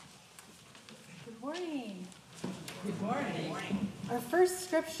morning. Good morning. Our first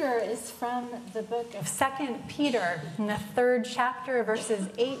scripture is from the book of 2 Peter, in the 3rd chapter, verses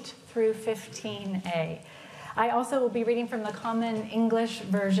 8 through 15a. I also will be reading from the Common English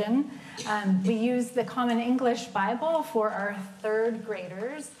Version. We use the Common English Bible for our 3rd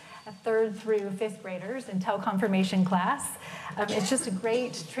graders, 3rd through 5th graders until confirmation class. It's just a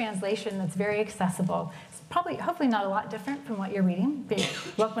great translation that's very accessible. Hopefully not a lot different from what you're reading, but you're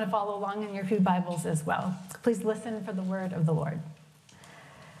welcome to follow along in your few Bibles as well. Please listen for the word of the Lord.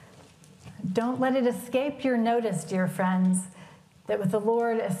 Don't let it escape your notice, dear friends, that with the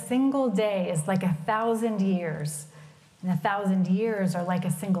Lord a single day is like 1,000 years, and 1,000 years are like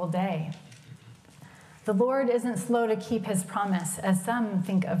a single day. The Lord isn't slow to keep his promise, as some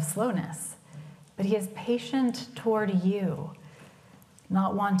think of slowness, but he is patient toward you,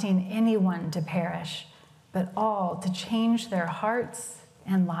 not wanting anyone to perish, but all to change their hearts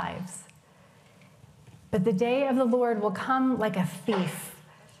and lives. But the day of the Lord will come like a thief,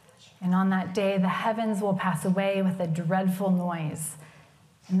 and on that day the heavens will pass away with a dreadful noise,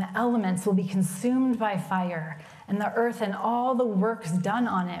 and the elements will be consumed by fire, and the earth and all the works done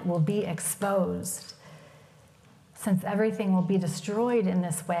on it will be exposed. Since everything will be destroyed in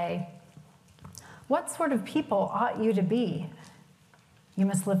this way, what sort of people ought you to be? You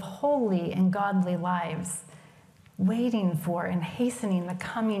must live holy and godly lives, waiting for and hastening the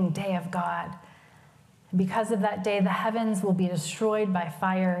coming day of God. And because of that day, the heavens will be destroyed by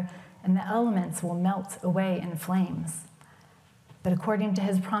fire, and the elements will melt away in flames. But according to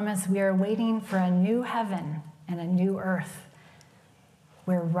his promise, we are waiting for a new heaven and a new earth,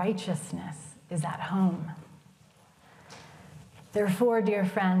 where righteousness is at home. Therefore, dear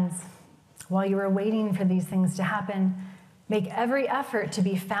friends, while you are waiting for these things to happen, make every effort to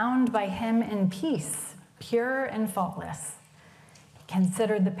be found by him in peace, pure and faultless.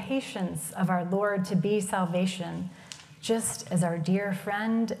 Consider the patience of our Lord to be salvation, just as our dear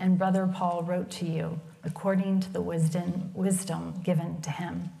friend and brother Paul wrote to you, according to the wisdom given to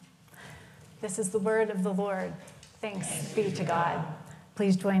him. This is the word of the Lord. Thanks be to God.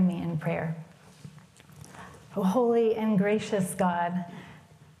 Please join me in prayer. O holy and gracious God,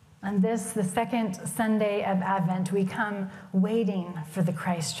 on this, the second Sunday of Advent, we come waiting for the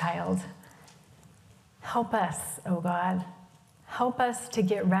Christ child. Help us, O God. Help us to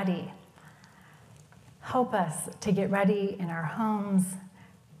get ready. Help us to get ready in our homes,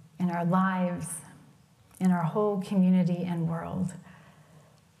 in our lives, in our whole community and world.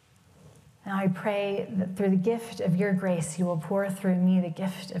 Now I pray that through the gift of your grace, you will pour through me the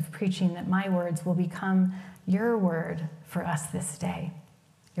gift of preaching, that my words will become your word for us this day,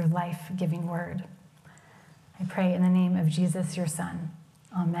 your life-giving word. I pray in the name of Jesus, your Son.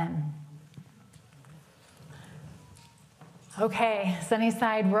 Amen. Okay,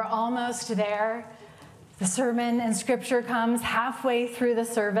 Sunnyside, we're almost there. The sermon and scripture comes halfway through the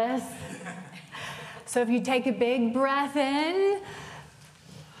service. So if you take a big breath in,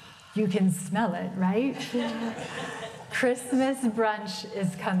 you can smell it, right? Christmas brunch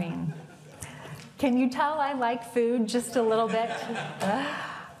is coming. Can you tell I like food just a little bit?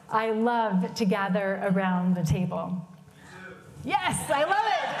 I love to gather around the table. Yes, I love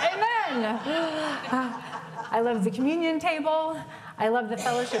it. Amen. I love the communion table. I love the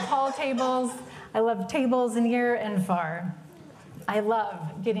fellowship hall tables. I love tables near and far. I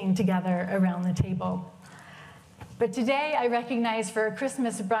love getting together around the table. But today I recognize for a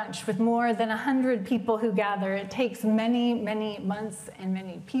Christmas brunch with more than 100 people who gather, it takes many, many months and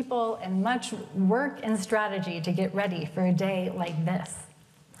many people and much work and strategy to get ready for a day like this.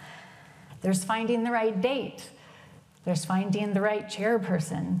 There's finding the right date. There's finding the right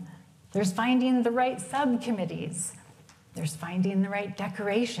chairperson. There's finding the right subcommittees. There's finding the right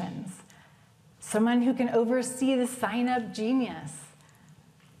decorations. Someone who can oversee the sign-up genius.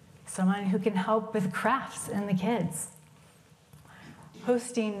 Someone who can help with crafts and the kids.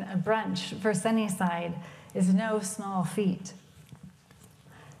 Hosting a brunch for Sunnyside is no small feat.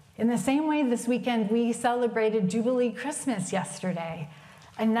 In the same way, this weekend, we celebrated Jubilee Christmas yesterday.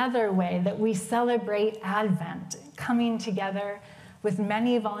 Another way that we celebrate Advent, coming together with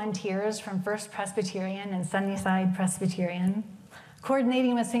many volunteers from First Presbyterian and Sunnyside Presbyterian,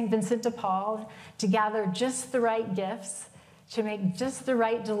 coordinating with St. Vincent de Paul to gather just the right gifts, to make just the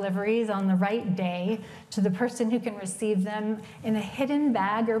right deliveries on the right day to the person who can receive them in a hidden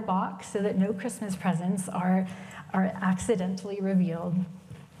bag or box so that no Christmas presents are accidentally revealed.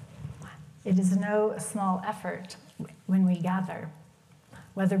 It is no small effort when we gather.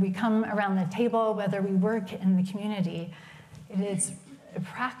 Whether we come around the table, whether we work in the community, it is a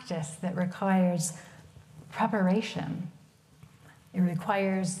practice that requires preparation. It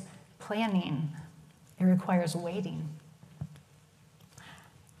requires planning, It requires waiting.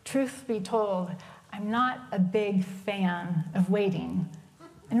 Truth be told, I'm not a big fan of waiting.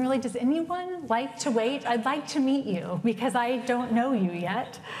 And really, does anyone like to wait? I'd like to meet you because I don't know you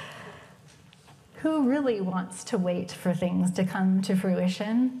yet. Who really wants to wait for things to come to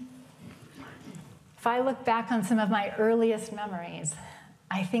fruition? If I look back on some of my earliest memories,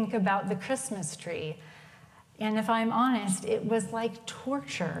 I think about the Christmas tree. And if I'm honest, it was like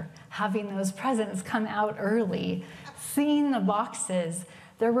torture having those presents come out early, seeing the boxes.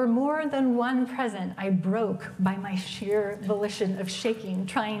 There were more than one present I broke by my sheer volition of shaking,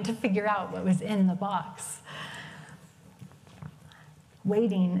 trying to figure out what was in the box.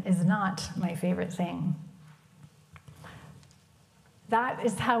 Waiting is not my favorite thing. That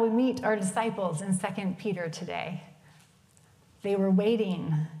is how we meet our disciples in 2 Peter today. They were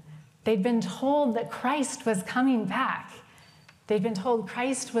waiting. They'd been told that Christ was coming back. They'd been told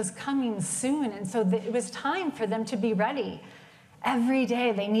Christ was coming soon, and so it was time for them to be ready. Every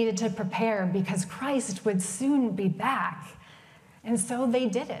day they needed to prepare because Christ would soon be back. And so they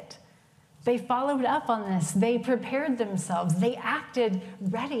did it. They followed up on this. They prepared themselves. They acted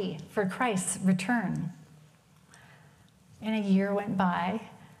ready for Christ's return. And a year went by,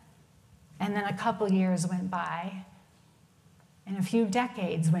 and then a couple years went by, and a few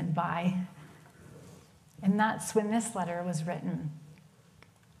decades went by, and that's when this letter was written.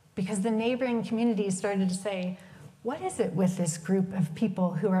 Because the neighboring communities started to say, what is it with this group of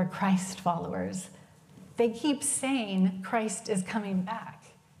people who are Christ followers? They keep saying Christ is coming back,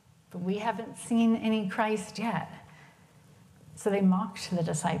 but we haven't seen any Christ yet. So they mocked the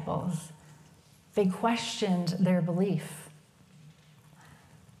disciples. They questioned their belief.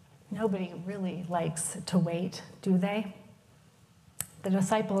 Nobody really likes to wait, do they? The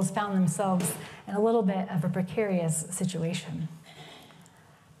disciples found themselves in a little bit of a precarious situation.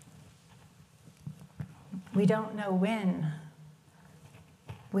 We don't know when.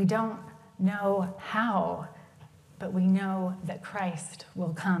 We don't know how, but we know that Christ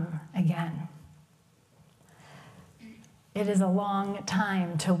will come again. It is a long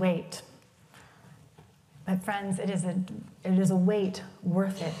time to wait. But friends, it is a wait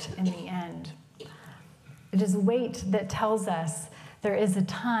worth it in the end. It is a wait that tells us there is a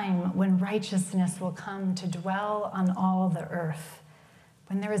time when righteousness will come to dwell on all the earth,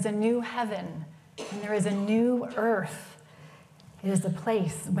 when there is a new heaven, when there is a new earth. It is a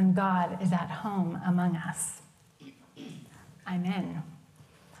place when God is at home among us. Amen.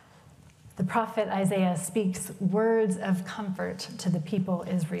 The prophet Isaiah speaks words of comfort to the people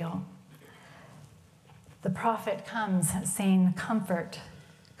Israel. The prophet comes saying, comfort,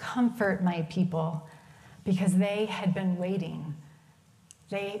 comfort my people, because they had been waiting.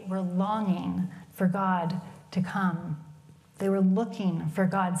 They were longing for God to come. They were looking for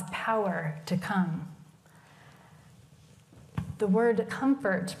God's power to come. The word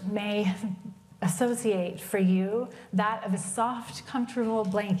comfort may associate for you that of a soft, comfortable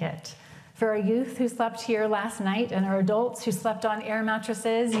blanket. For our youth who slept here last night and our adults who slept on air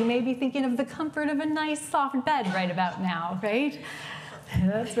mattresses, you may be thinking of the comfort of a nice, soft bed right about now, right?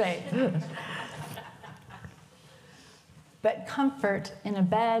 That's right. But comfort in a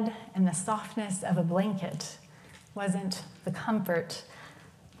bed and the softness of a blanket wasn't the comfort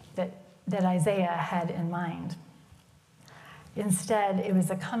that Isaiah had in mind. Instead, it was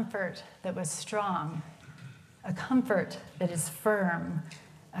a comfort that was strong, a comfort that is firm,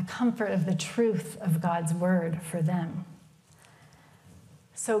 a comfort of the truth of God's word for them.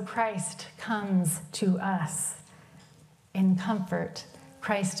 So Christ comes to us in comfort.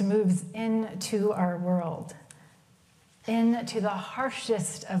 Christ moves into our world, into the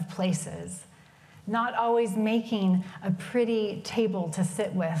harshest of places, not always making a pretty table to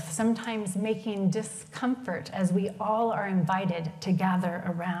sit with, sometimes making discomfort as we all are invited to gather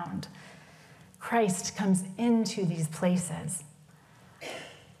around. Christ comes into these places.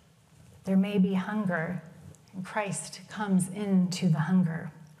 There may be hunger, and Christ comes into the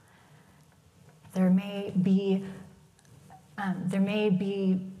hunger. There may be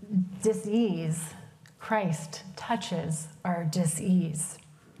dis-ease. Christ touches our dis-ease.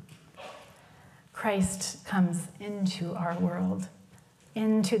 Christ comes into our world,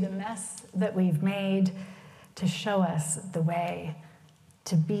 into the mess that we've made, to show us the way,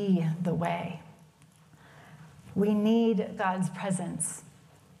 to be the way. We need God's presence.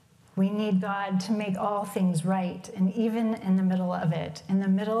 We need God to make all things right, and even in the middle of it, in the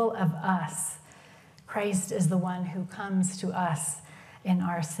middle of us, Christ is the one who comes to us in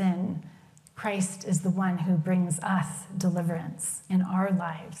our sin. Christ is the one who brings us deliverance in our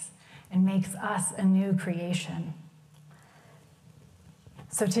lives and makes us a new creation.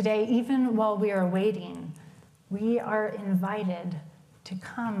 So today, even while we are waiting, we are invited to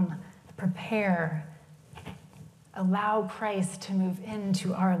come, prepare, allow Christ to move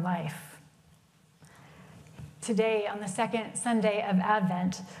into our life. Today, on the second Sunday of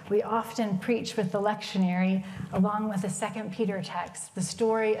Advent, we often preach with the lectionary, along with the 2 Peter text, the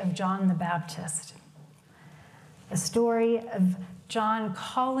story of John the Baptist. A story of John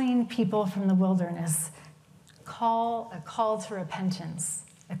calling people from the wilderness, a call to repentance,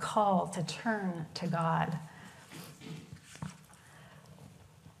 a call to turn to God.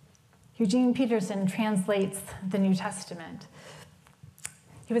 Eugene Peterson translates the New Testament.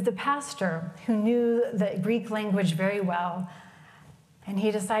 He was a pastor who knew the Greek language very well, and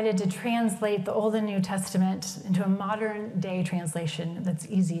he decided to translate the Old and New Testament into a modern day translation that's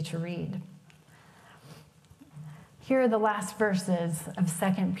easy to read. Here are the last verses of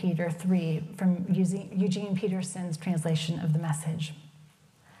 2 Peter 3 from Eugene Peterson's translation of the Message.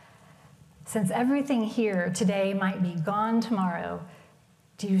 Since everything here today might be gone tomorrow,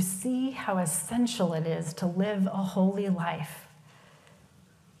 do you see how essential it is to live a holy life?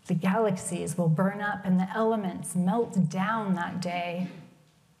 The galaxies will burn up and the elements melt down that day,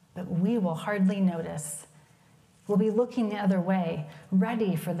 but we will hardly notice. We'll be looking the other way,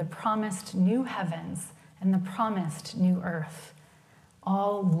 ready for the promised new heavens and the promised new earth,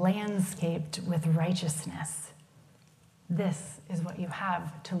 all landscaped with righteousness. This is what you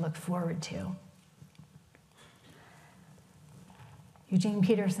have to look forward to. Eugene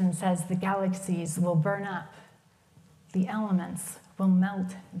Peterson says the galaxies will burn up, the elements will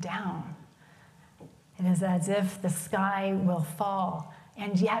melt down. It is as if the sky will fall,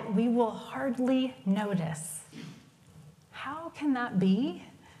 and yet we will hardly notice. How can that be?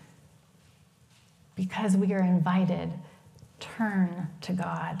 Because we are invited, turn to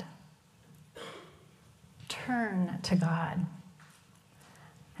God. Turn to God.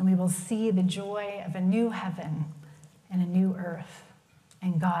 And we will see the joy of a new heaven and a new earth,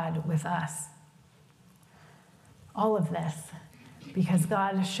 and God with us. All of this because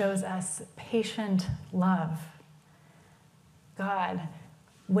God shows us patient love. God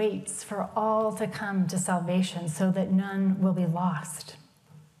waits for all to come to salvation so that none will be lost.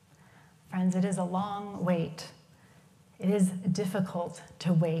 Friends, it is a long wait. It is difficult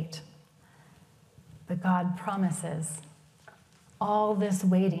to wait. But God promises all this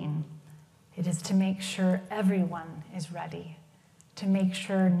waiting, it is to make sure everyone is ready, to make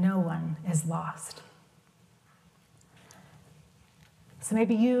sure no one is lost. So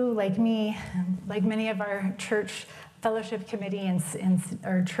maybe you, like me, like many of our church fellowship committee and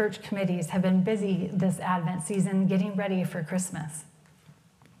our church committees, have been busy this Advent season getting ready for Christmas.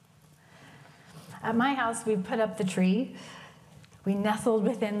 At my house, we put up the tree. We nestled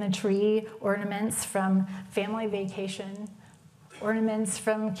within the tree ornaments from family vacation, ornaments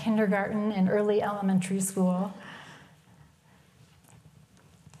from kindergarten and early elementary school.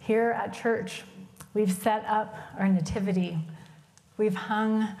 Here at church, we've set up our nativity. We've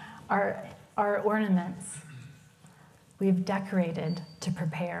hung our ornaments. We've decorated to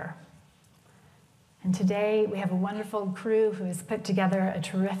prepare. And today we have a wonderful crew who has put together a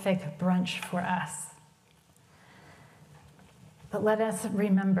terrific brunch for us. But let us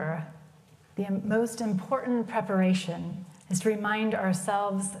remember, the most important preparation is to remind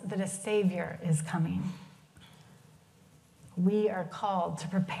ourselves that a Savior is coming. We are called to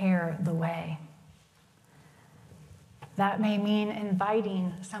prepare the way. That may mean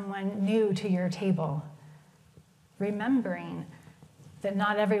inviting someone new to your table, remembering that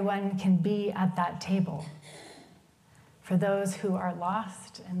not everyone can be at that table. For those who are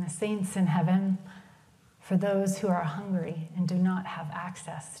lost and the saints in heaven, for those who are hungry and do not have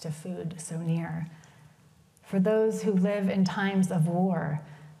access to food so near, for those who live in times of war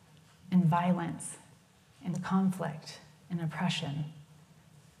and violence and conflict and oppression,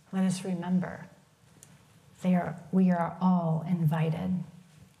 let us remember we are all invited.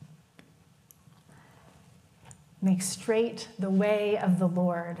 Make straight the way of the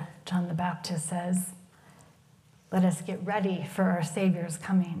Lord, John the Baptist says. Let us get ready for our Savior's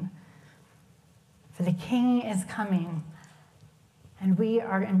coming. For the King is coming, and we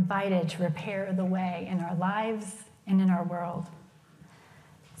are invited to prepare the way in our lives and in our world.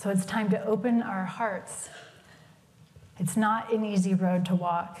 So it's time to open our hearts. It's not an easy road to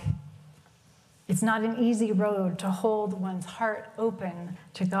walk. It's not an easy road to hold one's heart open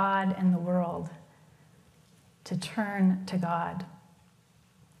to God and the world, to turn to God.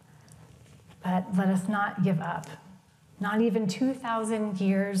 But let us not give up. Not even 2,000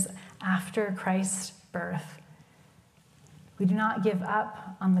 years after Christ's birth, we do not give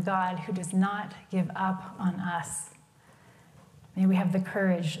up on the God who does not give up on us. May we have the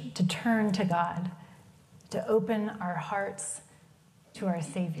courage to turn to God, to open our hearts to our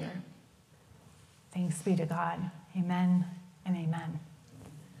Savior. Thanks be to God. Amen and amen.